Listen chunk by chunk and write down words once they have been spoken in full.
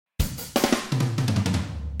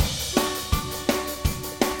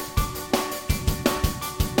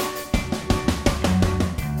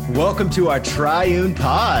Welcome to our Triune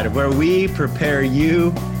Pod, where we prepare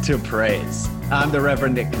you to praise. I'm the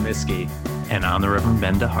Reverend Nick Comiskey. And I'm the Reverend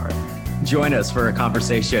Ben DeHart. Join us for a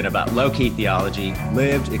conversation about low-key theology,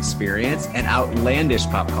 lived experience, and outlandish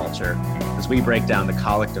pop culture as we break down the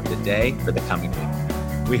collect of the day for the coming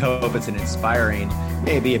week. We hope it's an inspiring,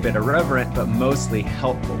 maybe a bit irreverent, but mostly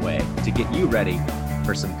helpful way to get you ready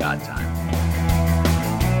for some God time.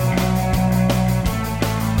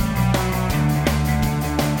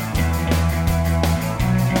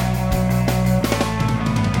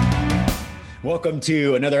 Welcome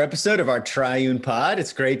to another episode of our Triune Pod.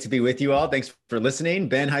 It's great to be with you all. Thanks for listening.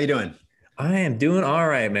 Ben, how you doing? I am doing all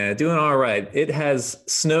right, man. Doing all right. It has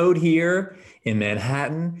snowed here in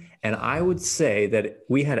Manhattan, and I would say that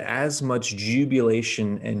we had as much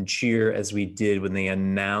jubilation and cheer as we did when they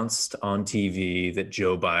announced on TV that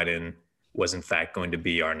Joe Biden was in fact going to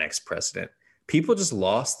be our next president. People just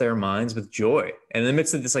lost their minds with joy. And in the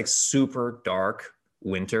midst of this like super dark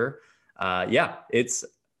winter, it's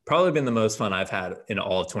probably been the most fun I've had in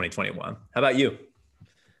all of 2021. How about you?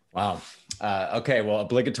 Wow. Okay. Well,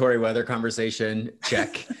 obligatory weather conversation.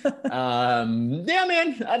 Check. Yeah,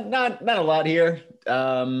 man, not a lot here.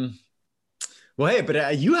 Well, hey,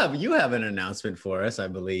 but you have an announcement for us, I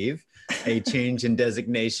believe. A change in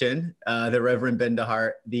designation. The Reverend Ben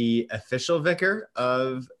DeHart, the official vicar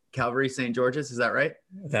of Calvary St. George's. Is that right?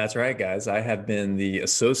 That's right, guys. I have been the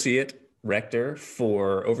associate rector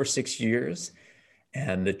for over 6 years.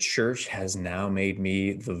 And the church has now made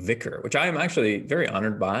me the vicar, which I am actually very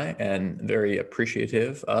honored by and very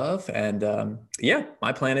appreciative of. And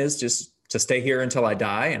my plan is just to stay here until I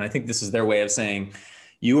die. And I think this is their way of saying,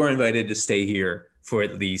 you are invited to stay here for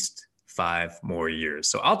at least 5 more years.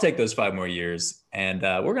 So I'll take those 5 more years. And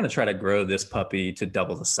we're going to try to grow this puppy to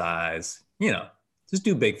double the size, just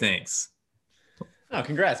do big things. Oh,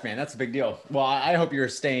 congrats, man. That's a big deal. Well, I hope you're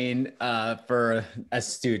staying I've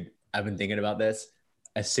been thinking about this.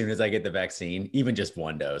 As soon as I get the vaccine, even just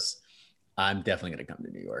 1 dose, I'm definitely going to come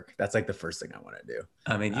to New York. That's like the first thing I want to do.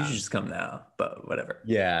 I mean, you should just come now, but whatever.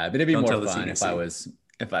 Yeah, but it'd be more fun if I was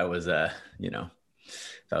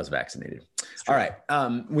vaccinated. All right.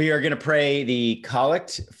 We are going to pray the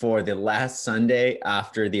collect for the last Sunday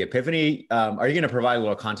after the Epiphany. Are you going to provide a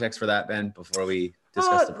little context for that, Ben, before we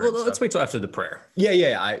discuss the prayer? Well, let's wait till after the prayer.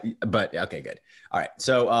 Yeah. Okay, good. All right.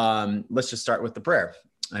 So let's just start with the prayer.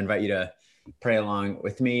 I invite you to pray along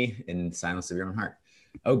with me in the silence of your own heart.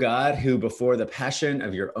 O God, who before the passion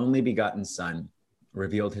of your only begotten Son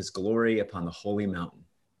revealed his glory upon the holy mountain,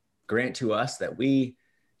 grant to us that we,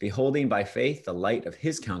 beholding by faith the light of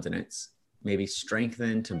his countenance, may be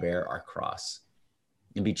strengthened to bear our cross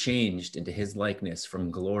and be changed into his likeness from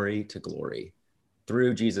glory to glory.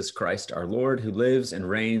 Through Jesus Christ, our Lord, who lives and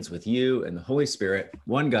reigns with you and the Holy Spirit,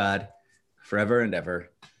 one God, forever and ever.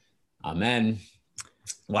 Amen.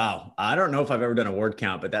 Wow. I don't know if I've ever done a word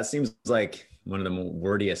count, but that seems like one of the more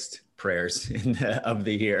wordiest prayers of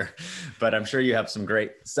the year. But I'm sure you have some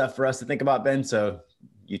great stuff for us to think about, Ben. So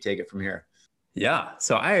you take it from here. Yeah.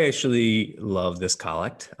 So I actually love this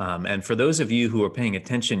collect. And for those of you who are paying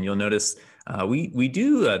attention, you'll notice we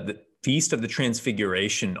do the Feast of the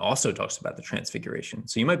Transfiguration also talks about the Transfiguration.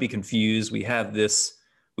 So you might be confused. We have this,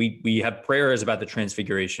 we have prayers about the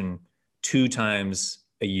Transfiguration 2 times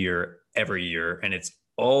a year, every year. And it's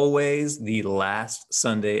always the last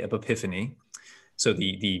Sunday of Epiphany. So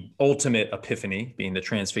the ultimate Epiphany being the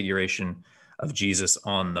transfiguration of Jesus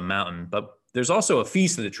on the mountain. But there's also a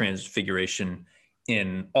Feast of the Transfiguration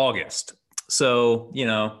in August. So,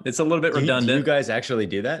 it's a little bit redundant. Do you guys actually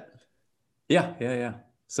do that? Yeah.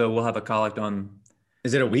 So we'll have a collect on.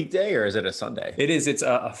 Is it a weekday or is it a Sunday? It is. It's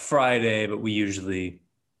a Friday, but we usually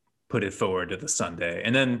put it forward to the Sunday.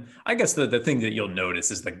 And then I guess the thing that you'll notice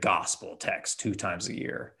is the gospel text 2 times a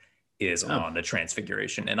year is on the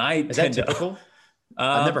Transfiguration. And is that typical?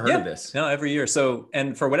 I've never heard of this. No, every year. So,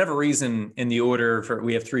 and for whatever reason in the order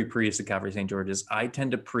we have 3 priests at Calvary St. George's, I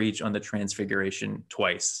tend to preach on the Transfiguration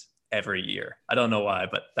twice every year. I don't know why,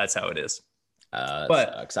 but that's how it is.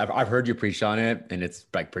 But sucks. I've heard you preach on it and it's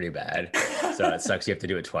like pretty bad. So it sucks. You have to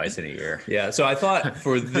do it twice in a year. Yeah. So I thought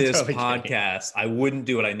for this totally podcast, I wouldn't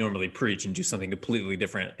do what I normally preach and do something completely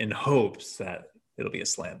different in hopes that it'll be a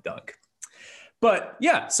slam dunk. But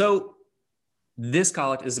yeah, so this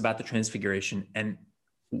collect is about the Transfiguration. And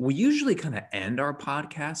we usually kind of end our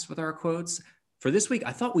podcast with our quotes. For this week,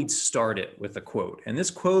 I thought we'd start it with a quote. And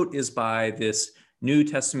this quote is by this New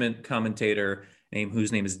Testament commentator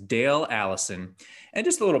whose name is Dale Allison. And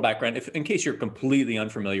just a little background, in case you're completely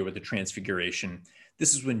unfamiliar with the Transfiguration,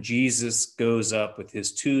 this is when Jesus goes up with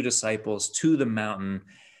his 2 disciples to the mountain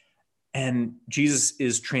And Jesus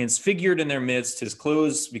is transfigured in their midst. His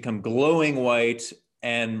clothes become glowing white.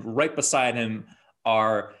 And right beside him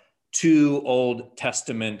are two Old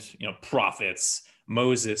Testament, prophets,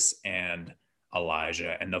 Moses and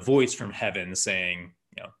Elijah, and the voice from heaven saying,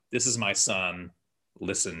 this is my son,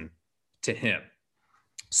 listen to him.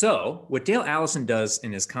 So what Dale Allison does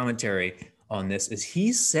in his commentary on this is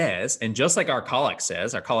he says, and just like our collect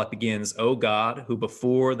says, our collect begins, "O God, who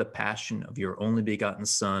before the passion of your only begotten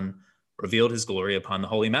son revealed his glory upon the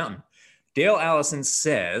holy mountain." Dale Allison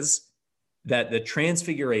says that the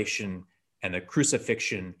transfiguration and the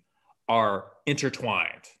crucifixion are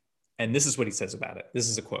intertwined. And this is what he says about it. This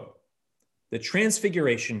is a quote. "The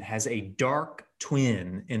transfiguration has a dark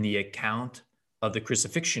twin in the account of the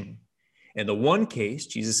crucifixion. In the one case,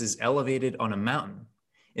 Jesus is elevated on a mountain.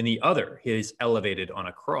 In the other, he is elevated on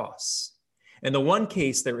a cross. In the one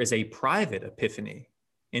case, there is a private epiphany.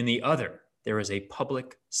 In the other, there is a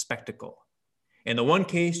public spectacle. In the one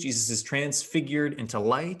case, Jesus is transfigured into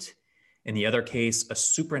light. In the other case, a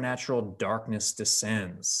supernatural darkness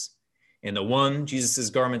descends. In the one, Jesus'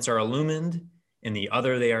 garments are illumined. In the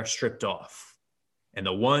other, they are stripped off. In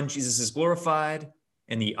the one, Jesus is glorified.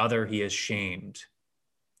 In the other, he is shamed.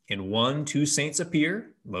 In one, two saints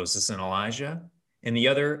appear, Moses and Elijah. In the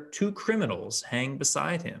other, two criminals hang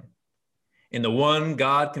beside him. In the one,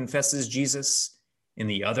 God confesses Jesus. In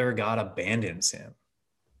the other, God abandons him.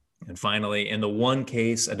 And finally, in the one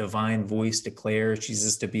case, a divine voice declares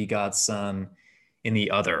Jesus to be God's son. In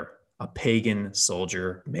the other, a pagan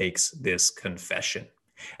soldier makes this confession."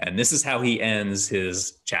 And this is how he ends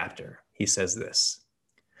his chapter. He says this: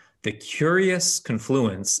 "The curious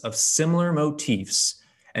confluence of similar motifs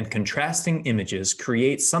and contrasting images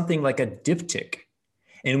creates something like a diptych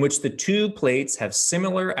in which the two plates have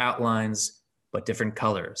similar outlines but different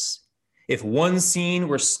colors. If one scene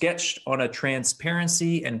were sketched on a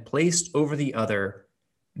transparency and placed over the other,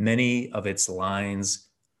 many of its lines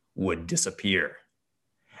would disappear."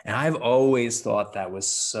 And I've always thought that was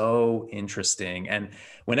so interesting. And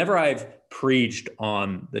whenever I've preached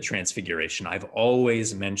on the Transfiguration, I've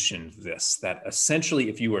always mentioned this, that essentially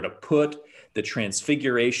if you were to put the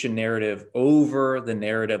Transfiguration narrative over the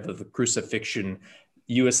narrative of the crucifixion,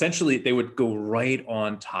 they would go right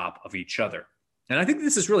on top of each other. And I think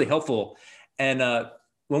this is really helpful. And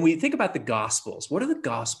when we think about the Gospels, what are the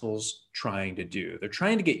Gospels trying to do? They're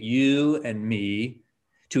trying to get you and me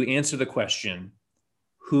to answer the question,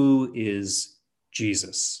 who is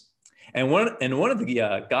Jesus? And one of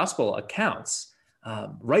the Gospel accounts,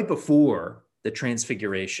 right before the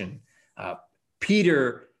Transfiguration,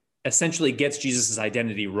 Peter essentially gets Jesus'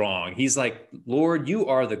 identity wrong. He's like, "Lord, you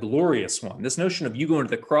are the glorious one." This notion of you going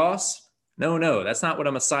to the cross, no, that's not what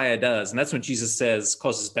a Messiah does. And that's when Jesus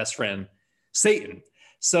calls his best friend Satan.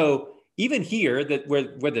 So even here, that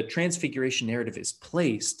where the Transfiguration narrative is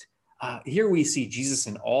placed, here we see Jesus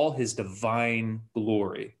in all his divine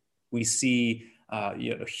glory. We see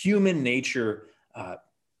human nature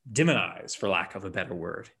demonized, for lack of a better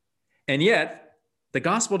word. And yet, the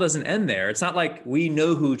gospel doesn't end there. It's not like we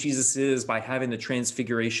know who Jesus is by having the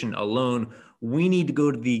Transfiguration alone. We need to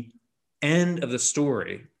go to the end of the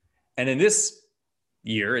story. And in this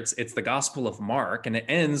year, it's the Gospel of Mark, and it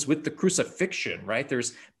ends with the crucifixion, right?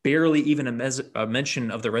 There's barely even a mention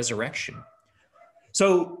of the resurrection.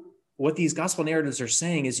 So what these gospel narratives are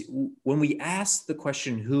saying is when we ask the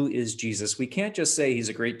question, who is Jesus? We can't just say he's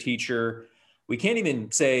a great teacher. We can't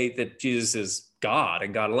even say that Jesus is God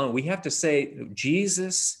and God alone. We have to say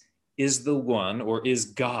Jesus is the one, or is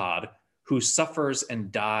God, who suffers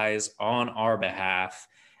and dies on our behalf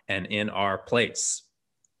and in our place.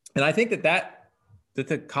 And I think that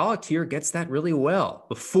the collect here gets that really well.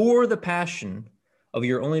 Before the passion of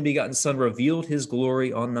your only begotten son revealed his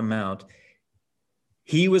glory on the mount,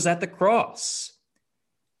 he was at the cross.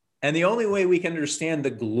 And the only way we can understand the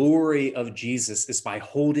glory of Jesus is by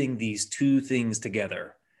holding these two things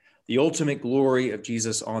together. The ultimate glory of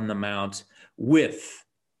Jesus on the mount with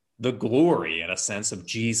the glory, in a sense, of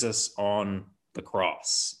Jesus on the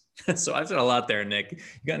cross. So I've said a lot there, Nick. You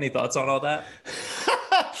got any thoughts on all that?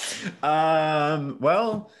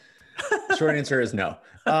 Well, short answer is no.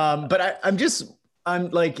 But I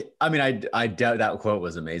doubt that quote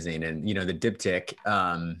was amazing. And, the diptych,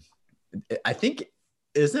 I think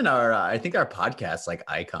our podcast like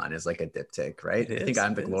icon is like a diptych, right? I think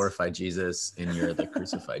I'm the glorified Jesus and you're the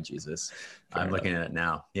crucified Jesus. I'm looking at it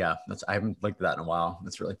now. Yeah, I haven't looked at that in a while.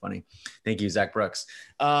 That's really funny. Thank you, Zach Brooks.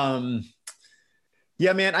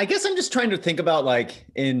 Yeah, man, I guess I'm just trying to think about, like,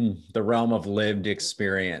 in the realm of lived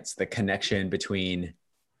experience, the connection between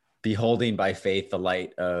beholding by faith the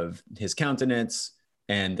light of his countenance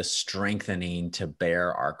and the strengthening to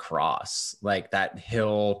bear our cross, like that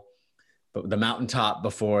hill, the mountaintop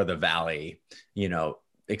before the valley,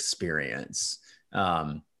 experience.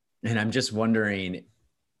 And I'm just wondering,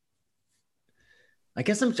 I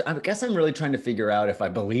guess I'm really trying to figure out if I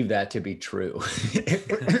believe that to be true.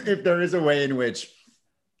 If there is a way in which,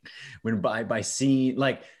 when by seeing,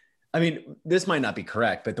 like, I mean, this might not be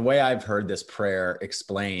correct, but the way I've heard this prayer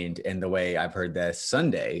explained and the way I've heard this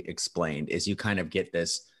Sunday explained is you kind of get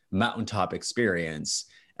this mountaintop experience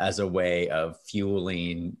as a way of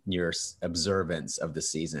fueling your observance of the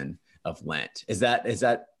season of Lent. Is that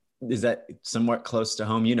somewhat close to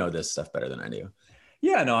home? You know this stuff better than I do.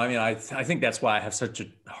 Yeah, no, I mean, I think that's why I have such a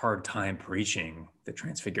hard time preaching the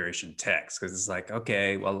Transfiguration text, because it's like,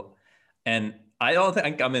 okay, well, and I don't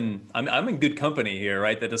think I'm in good company here,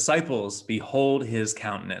 right? The disciples behold his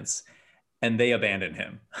countenance and they abandon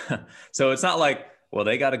him. So it's not like, well,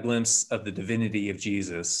 they got a glimpse of the divinity of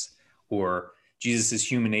Jesus, or Jesus's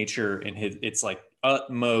human nature, and it's like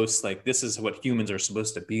utmost, like this is what humans are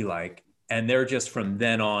supposed to be like. And they're just from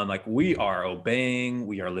then on, like, we are obeying,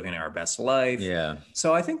 we are living our best life. Yeah.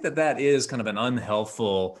 So I think that is kind of an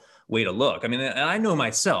unhelpful way to look. I mean, and I know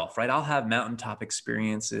myself, right? I'll have mountaintop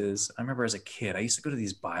experiences. I remember as a kid, I used to go to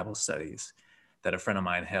these Bible studies that a friend of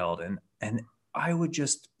mine held, and I would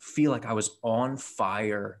just feel like I was on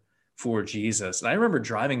fire for Jesus. And I remember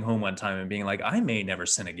driving home one time and being like, I may never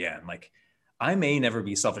sin again. Like, I may never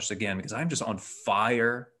be selfish again because I'm just on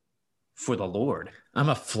fire for the Lord. I'm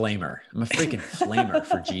a flamer. I'm a freaking flamer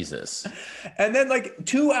for Jesus. And then like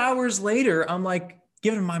 2 hours later, I'm like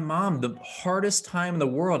giving my mom the hardest time in the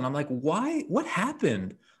world. And I'm like, why? What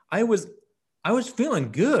happened? I was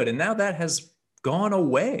feeling good. And now that has gone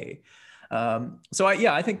away. So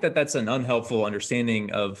I think that's an unhelpful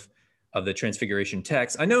understanding of the Transfiguration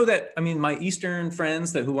text. I know that, I mean, my Eastern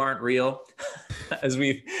friends who aren't real, as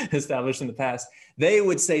we've established in the past, they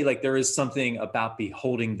would say like there is something about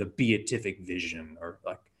beholding the beatific vision, or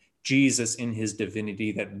like Jesus in his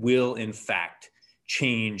divinity, that will in fact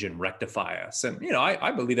change and rectify us. And,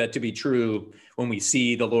 I believe that to be true when we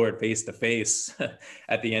see the Lord face to face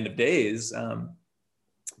at the end of days.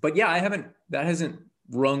 But yeah, that hasn't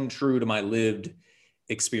rung true to my lived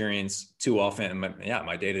experience too often.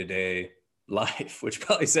 My day-to-day life, which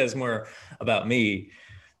probably says more about me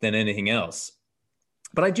than anything else.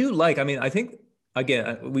 But I think,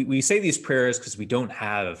 again, we say these prayers because we don't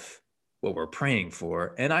have what we're praying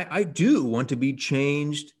for. And I do want to be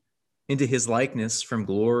changed into his likeness from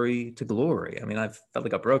glory to glory. I mean, I've felt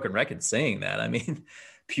like a broken record saying that. I mean,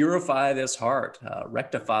 purify this heart,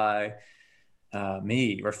 rectify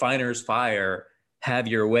me, refiner's fire, have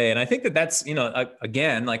your way. And I think that's,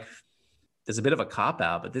 again, like there's a bit of a cop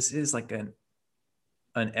out, but this is like an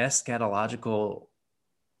eschatological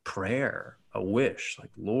prayer, a wish, like,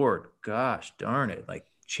 Lord, gosh darn it, like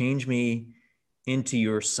change me into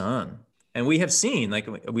your son. And we have seen, like,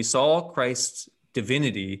 we saw Christ's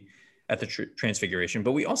divinity at the Transfiguration,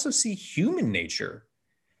 but we also see human nature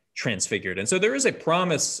transfigured. And so there is a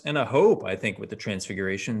promise and a hope, I think, with the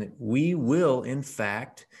Transfiguration, that we will in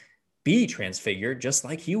fact be transfigured just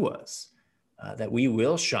like he was, that we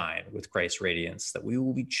will shine with Christ's radiance, that we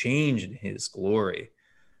will be changed in his glory,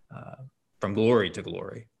 from glory to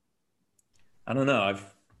glory. I don't know.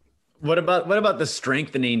 What about the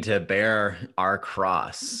strengthening to bear our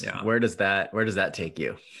cross? Yeah. Where does that take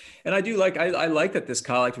you? And I do I like that this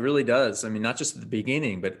collect really does. I mean, not just at the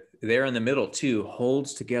beginning, but there in the middle too,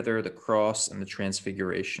 holds together the cross and the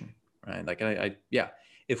Transfiguration, right? Like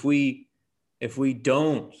if we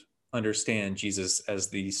don't understand Jesus as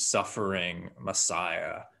the suffering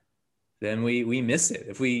Messiah, then we miss it.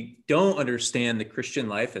 If we don't understand the Christian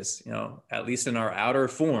life as, at least in our outer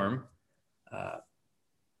form,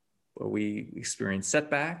 where we experience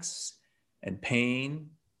setbacks and pain,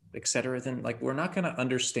 etc., then like we're not going to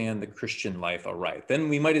understand the Christian life aright. Then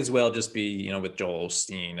we might as well just be, with Joel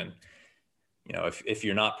Osteen, and if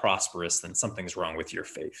you're not prosperous, then something's wrong with your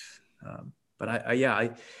faith. But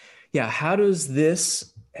how does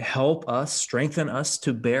this help us, strengthen us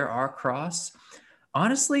to bear our cross?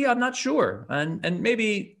 Honestly, I'm not sure, and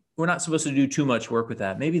maybe we're not supposed to do too much work with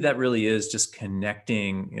that. Maybe that really is just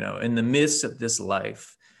connecting, in the midst of this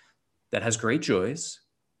life that has great joys,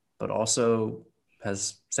 but also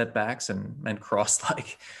has setbacks and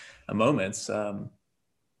cross-like moments.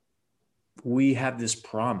 We have this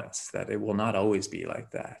promise that it will not always be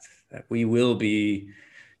like that we will be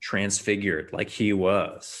transfigured like he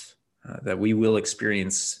was, that we will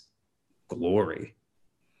experience glory.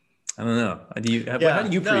 I don't know. How do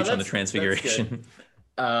you preach on the Transfiguration?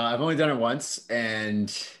 I've only done it once,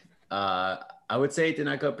 and I I would say it did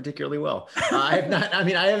not go particularly well. I have not, I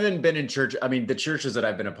mean, I haven't been in church. I mean, the churches that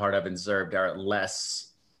I've been a part of and served are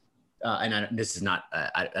less, this is not,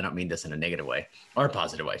 I don't mean this in a negative way or a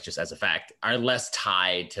positive way, just as a fact, are less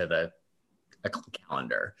tied to the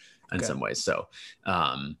calendar in some ways. So,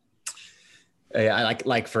 I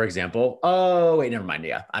like, for example, oh, wait, never mind.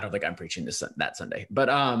 Yeah. I don't think I'm preaching that Sunday, but,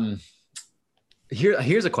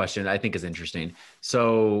 here's a question I think is interesting.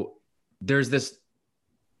 So there's this,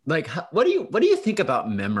 like, what do you think about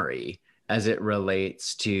memory as it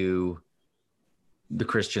relates to the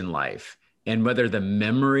Christian life, and whether the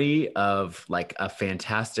memory of like a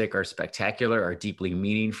fantastic or spectacular or deeply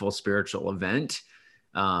meaningful spiritual event,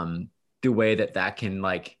 the way that can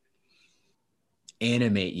like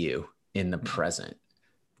animate you in the present,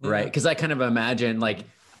 right? Because I kind of imagine like,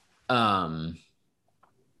 the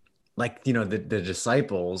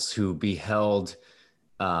disciples who beheld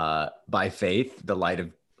by faith the light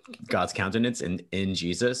of God's countenance in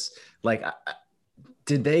Jesus, like,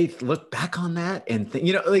 did they look back on that and think,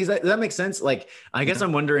 does that make sense? Like, I guess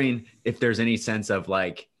I'm wondering if there's any sense of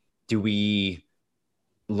like, do we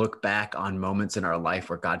look back on moments in our life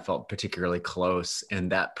where God felt particularly close,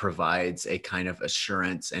 and that provides a kind of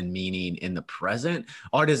assurance and meaning in the present?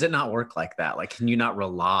 Or does it not work like that? Like, can you not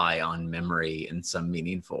rely on memory in some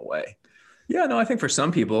meaningful way? Yeah, no, I think for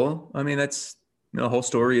some people, I mean, that's a whole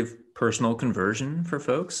story of personal conversion for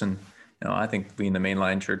folks. And, I think we in the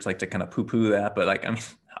mainline church like to kind of poo-poo that, but like, I mean,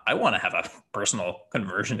 I want to have a personal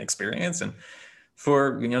conversion experience. And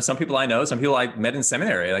for, some people I know, some people I met in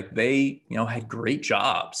seminary, like they, had great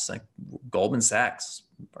jobs, like Goldman Sachs,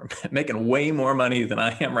 are making way more money than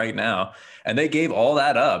I am right now. And they gave all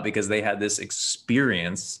that up because they had this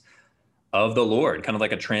experience of the Lord, kind of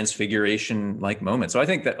like a transfiguration like moment. So I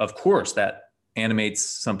think that, of course, that animates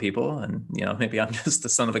some people, and maybe I'm just the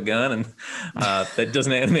son of a gun, and that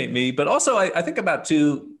doesn't animate me. But also I think about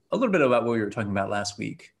too a little bit about what we were talking about last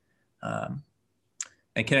week, and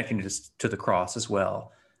connecting just to the cross as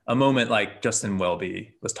well. A moment like Justin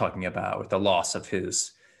Welby was talking about with the loss of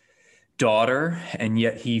his daughter, and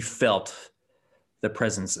yet he felt the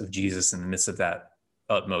presence of Jesus in the midst of that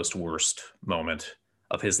utmost worst moment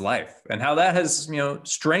of his life, and how that has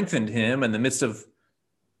strengthened him in the midst of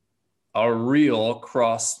a real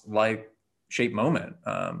cross-like shaped moment,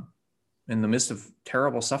 in the midst of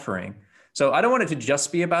terrible suffering. So I don't want it to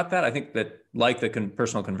just be about that. I think that, like the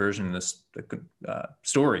personal conversion in the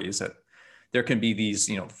stories, that there can be these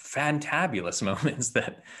fantabulous moments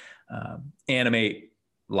that animate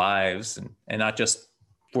lives, and not just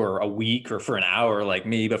for a week or for an hour like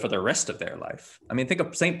me, but for the rest of their life. I mean, think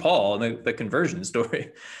of St. Paul and the conversion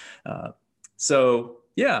story. So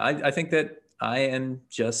yeah, I think that I am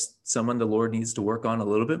just someone the Lord needs to work on a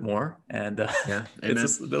little bit more. And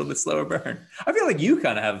it's a little bit slower burn. I feel like you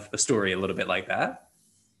kind of have a story a little bit like that.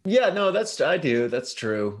 Yeah, no, I do. That's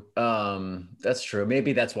true. That's true.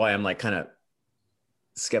 Maybe that's why I'm like kind of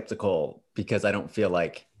skeptical, because I feel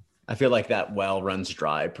like that well runs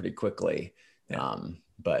dry pretty quickly. Yeah.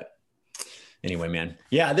 But anyway, man.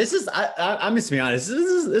 Yeah, this is, I'm just to be honest,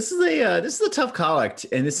 this is a tough collect,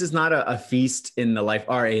 and this is not a feast in the life,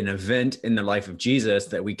 or an event in the life of Jesus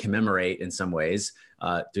that we commemorate in some ways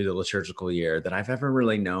through the liturgical year that I've ever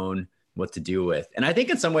really known what to do with. And I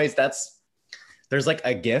think in some ways there's like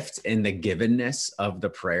a gift in the givenness of the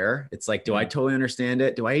prayer. It's like, do I totally understand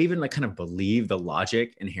it? Do I even like kind of believe the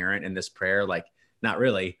logic inherent in this prayer? Like, not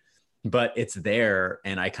really, but it's there,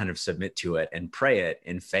 and I kind of submit to it and pray it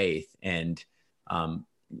in faith, and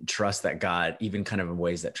trust that God, even kind of in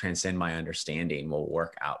ways that transcend my understanding, will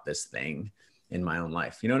work out this thing in my own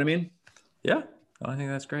life. You know what I mean? Yeah, I think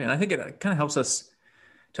that's great. And I think it kind of helps us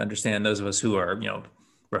to understand, those of us who are,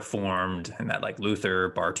 Reformed, and that like Luther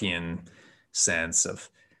Bartian sense of,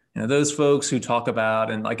 those folks who talk about,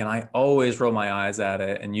 and I always roll my eyes at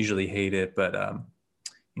it and usually hate it, but,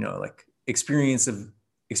 like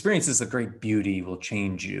experiences of great beauty will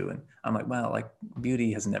change you. And I'm like, well, like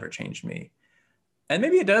beauty has never changed me. And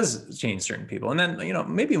maybe it does change certain people. And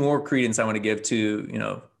then, maybe more credence I want to give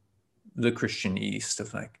to, the Christian East,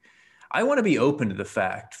 of like, I want to be open to the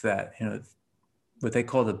fact that, what they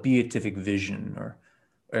call the beatific vision, or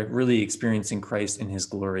really experiencing Christ in his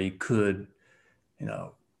glory, could,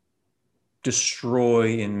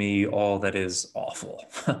 destroy in me all that is awful.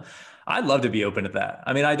 I'd love to be open to that.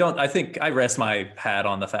 I mean, I think I rest my hat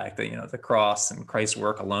on the fact that, the cross and Christ's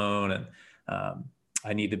work alone. And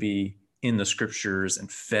I need to be in the scriptures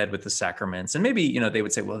and fed with the sacraments. And maybe, they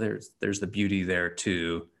would say, well, there's the beauty there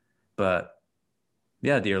too. But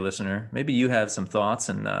yeah, dear listener, maybe you have some thoughts.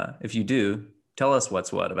 And if you do, tell us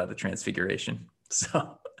what's what about the Transfiguration.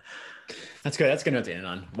 So that's good. That's good note to end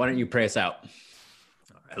on. Why don't you pray us out?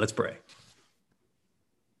 right, let's pray.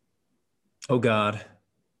 O God,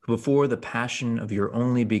 who before the passion of your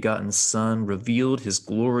only begotten Son revealed his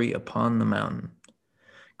glory upon the mountain,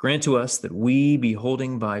 grant to us that we,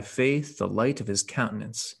 beholding by faith the light of his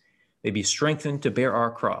countenance, may be strengthened to bear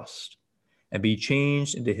our cross and be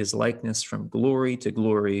changed into his likeness from glory to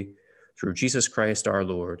glory through Jesus Christ our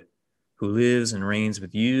Lord, who lives and reigns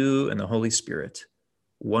with you and the Holy Spirit,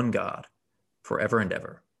 one God, forever and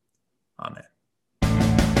ever. Amen.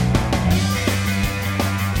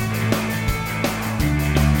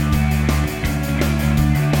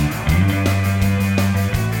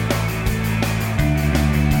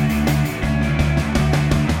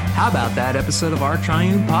 How about that episode of Our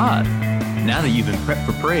Triune Pod? Now that you've been prepped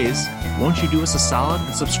for praise, won't you do us a solid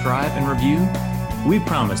and subscribe and review? We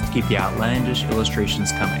promise to keep the outlandish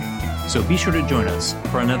illustrations coming, so be sure to join us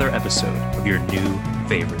for another episode of your new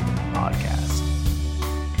favorite podcast.